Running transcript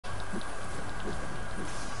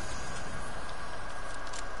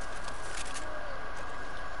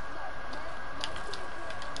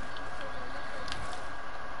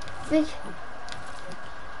Big.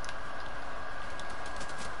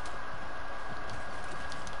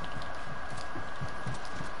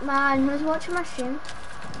 Man, who's watching my stream?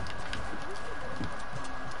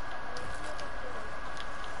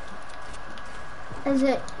 Is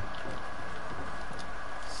it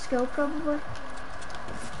skill probably?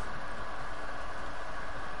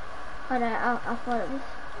 Alright, I thought it was.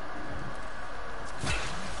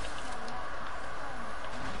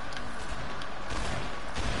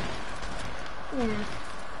 Yeah.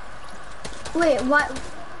 Wait, what?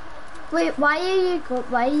 Wait, why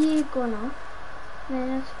are you going off?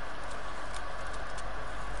 Minus.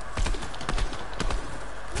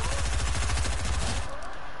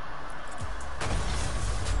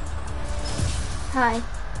 Hi.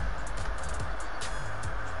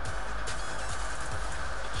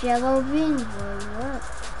 Jello beans will work.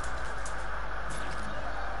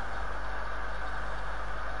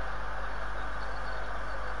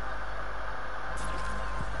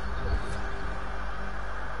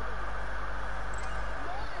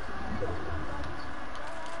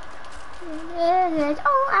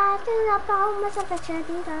 Oh, I think I found myself a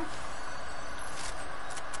champion.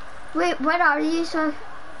 Wait, what are you, son?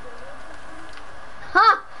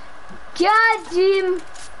 Ha! God damn!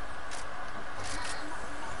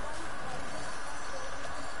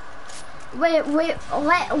 Wait, let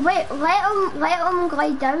him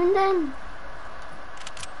glide down then.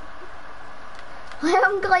 Let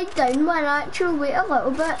him glide down one actual, wait a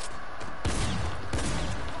little bit.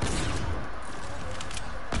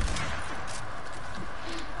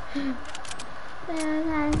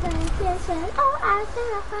 Oh, I think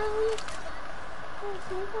I found you.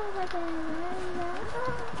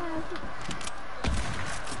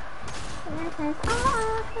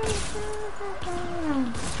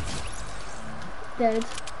 Dead.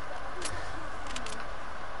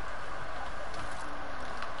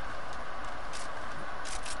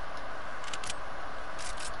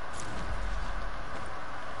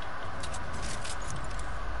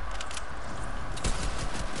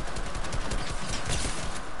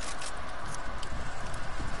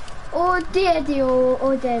 Oh daddy-o,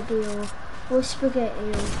 oh daddy-o, oh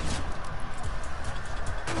spaghetti-o.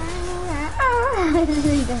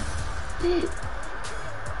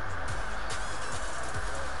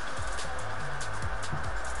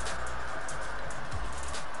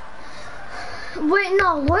 Wait,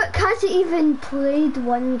 no, look, hasn't even played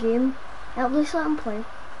one game. At least let him play.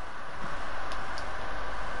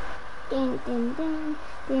 Ding, ding, ding,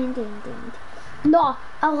 ding, ding, ding. No,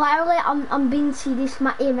 I'm being serious,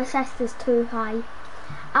 my aim assist is too high.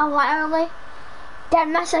 I literally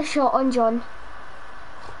didn't miss a shot on John.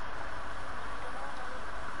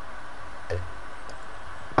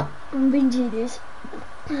 I'm being serious.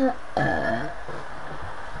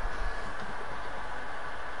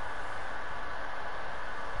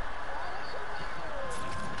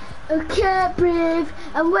 Okay, brave,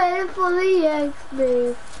 I'm waiting for the eggs,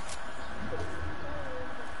 brave.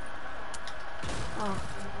 Oh.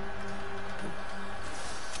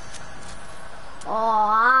 Oh,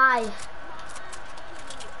 aye.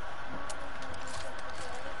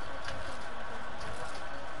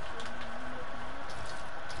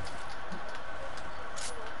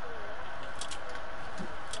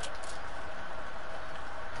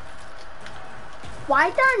 Why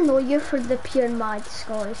do I know you for the pure mad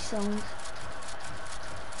Scottish songs?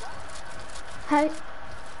 How?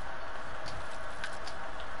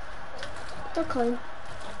 Okay.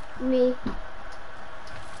 Me.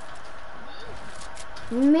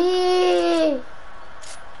 Me.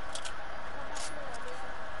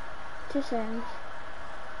 2 seconds.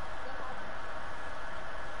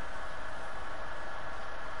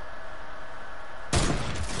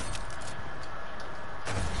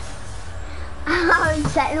 I'm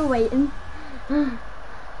sitting waiting.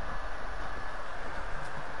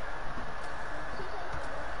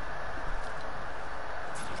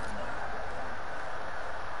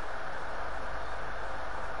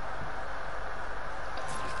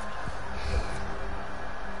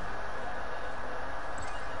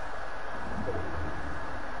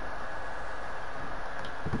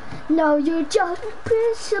 No, you're just a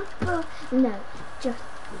principal. No, just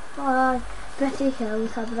Betty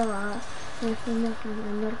Hills have the last. Nothing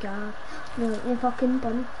in your car. No, you fucking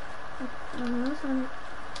bunny. No, son.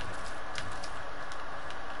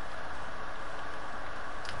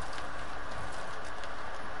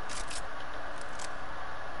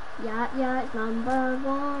 Yeah, it's number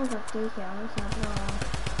 1. Betty Hills have the last.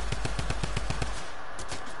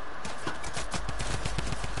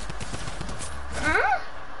 Huh?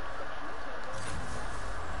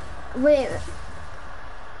 Wait.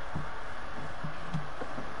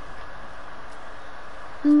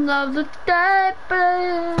 another day,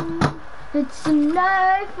 but it's a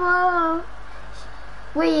night for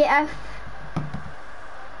we have.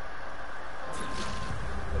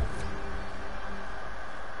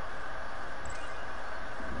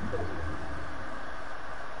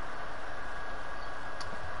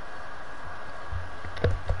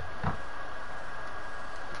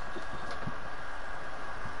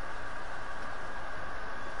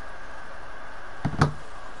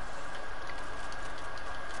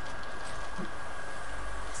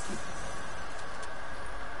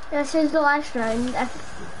 This is the last round.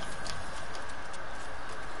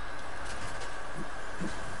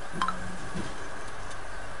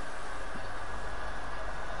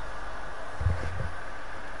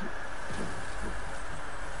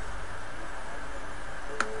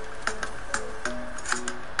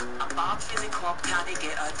 In the club, can I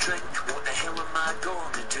get a drink? What the hell am I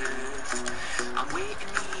gonna do? I'm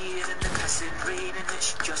waiting here in the pissing rain and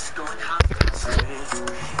it's just gone half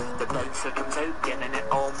smooth. The bouncer comes out getting it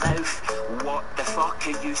all mouth. What the fuck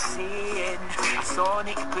are you saying? A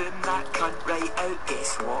sonic boom, that cunt right out.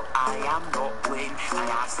 Guess what? I am not playing. And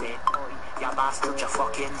I said, oi, you bastard, you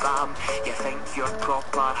fucking bum. You think you're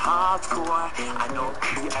proper hardcore? I knock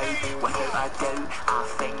you out without a doubt. I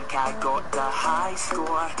think I got the high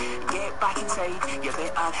score. Get back inside, you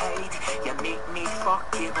better hide. You make me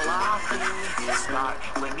fucking laugh. Start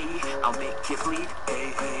with me, I'll make you bleed.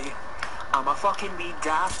 Hey, hey. I'm a fucking wee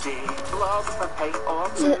dafty. Love a pint or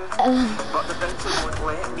two, but the bouncer won't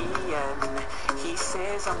let me in. He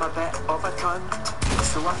says I'm a bit of a cunt,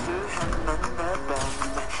 so I threw him in the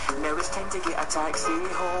bin. Now it's time to get a taxi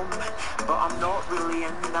home, but I'm not really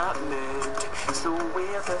in that mood. So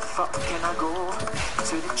where the fuck can I go?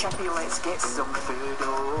 To the chippy, let's get some food,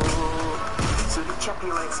 oh. To the chippy,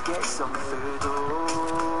 let's get some food,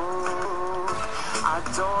 oh. I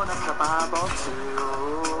don't a kebab or two, oh.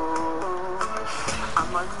 A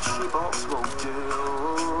munchy box will do.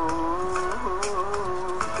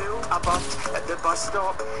 I bumped at the bus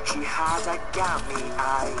stop, she had a gammy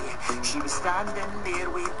eye. She was standing there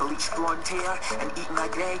with bleached blonde hair and eating a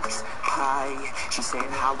Greg's pie. She said,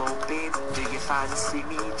 hello babe, do you fancy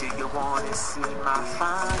me? Do you wanna see my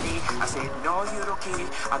fanny? I said, no, you're okay,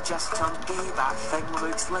 I've just turned gay. That thing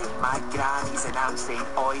looks like my granny's. And I'm saying,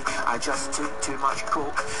 oi, I just took too much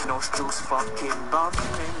coke, nostrils fucking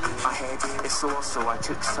burning. My head is sore, so I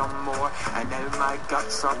took some more, and now my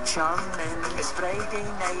guts are churning. It's Friday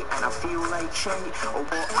night and I feel like shite. Oh,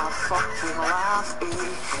 what a fucking laugh,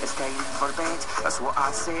 eh? It's time for bed, that's what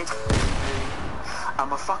I said.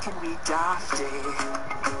 I'm a fucking wee dafty.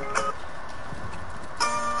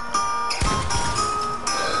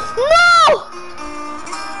 No!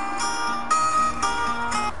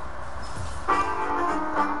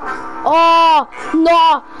 Oh,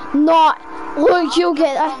 no, no. Would you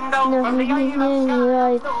get that? Donald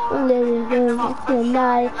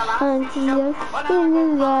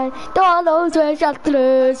Trump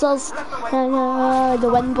at the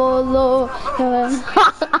wind below.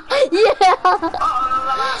 Yeah.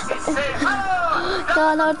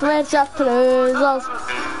 Donald Trump at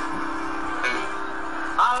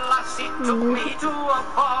She took me to a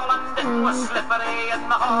ball and it was slippery in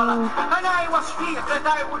the hall, and I was feared that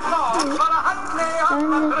I would fall, but I had me on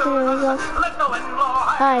my cruise. Let the wind blow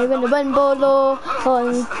high, when the wind blow on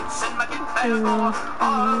the streets in McIntyre.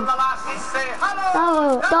 All the lassies say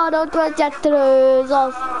hello, Donald Trump at the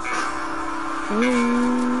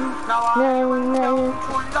now I went down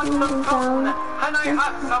to London town, and I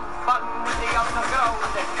had some fun with the underground.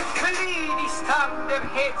 The ladies turned their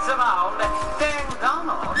heads around, then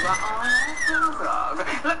Donald,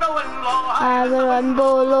 let the wind blow high,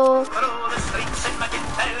 through the streets in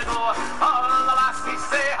McIntyre. All the lassies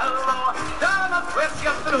say hello, Donald, where's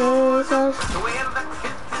your trousers? Where the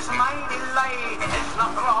kid is mighty light, it's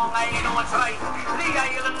not wrong, I know it's right. The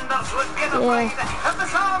islanders would get a fight if they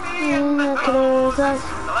saw me in the trousers.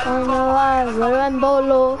 I know I will run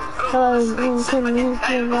bolo.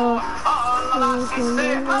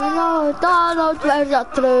 Donald wears your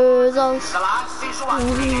trousers. The lassies want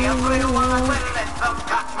me, everyone will let them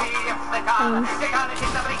catch me if they can. You can't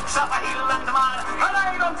hit the brakes of a Highland man, and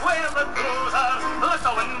I don't wear the trousers. Let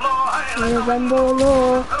the wind blow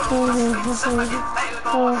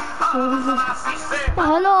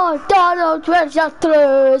hello, Donald wears your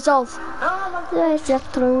trousers. Where's your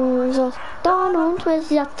trousers? Donald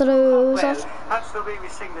wears your trousers. Well, that's the way we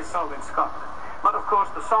sing this song in Scotland. But of course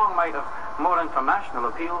the song might have more international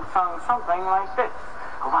appeal, sung something like this.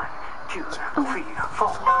 1, 2, 3, 4.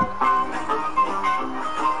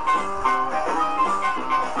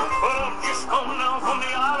 Well, just come down from the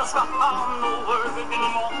other I'm no worthy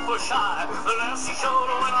anymore for shy. The less you showed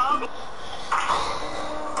when I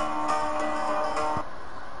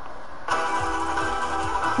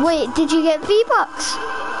Wait, did you get V-Bucks?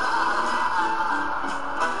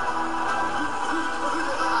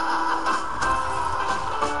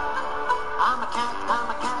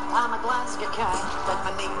 I'm a Glasgow cat, and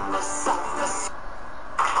my name is Sophus.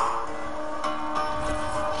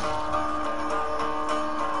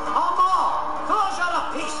 Oh, more! Close your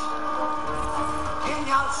piece! In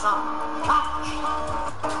your son, catch!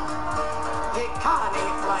 The carny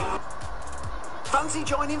flying. Fancy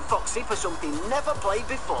joining Foxy for something never played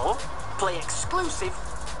before? Play exclusive.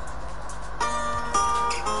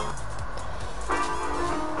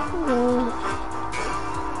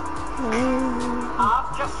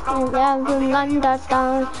 I've just got down from London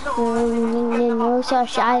down, no so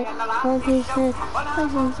shy.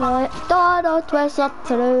 Todo twist up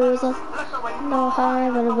through us. No high,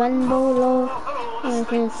 but a rainbow low.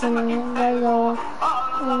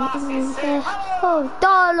 Oh,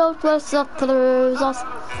 todo twist up through us.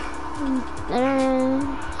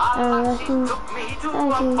 took me to a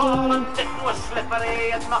fall and it was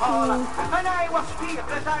slippery as my hall. And I was feared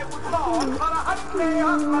that I would fall for a hundred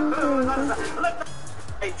of my curls.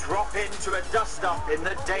 They drop into a dust-up in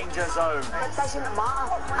the danger zone. It doesn't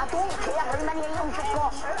matter. I don't care how many items you've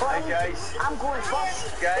got. Hey guys. I'm going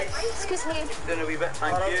first. Guys. Excuse me. Doing a wee bit,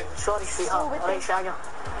 thank you. Sorry, sweetheart. Alright, Shagger.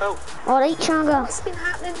 Oh. Alright, Shanga. What's been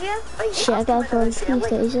happening here? Right, Shagger for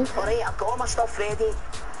 3,000. Alright, I've got all my stuff ready.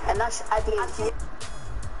 And this idiot here.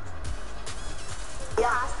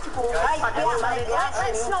 Yeah.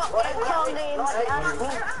 Let's not call names.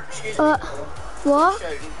 What?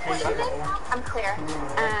 I'm Claire.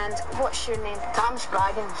 And what's your name? Tom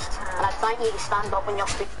Spraggins. And I'd thank you to stand up when you're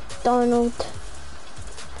speaking. Donald.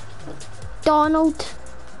 Donald.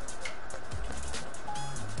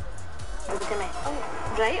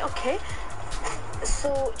 Oh, right, okay.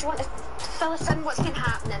 So, do you want to fill us in what's been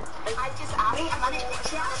happening? I just asked a minute.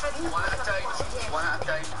 One at a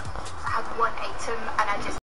time. I had one item and I just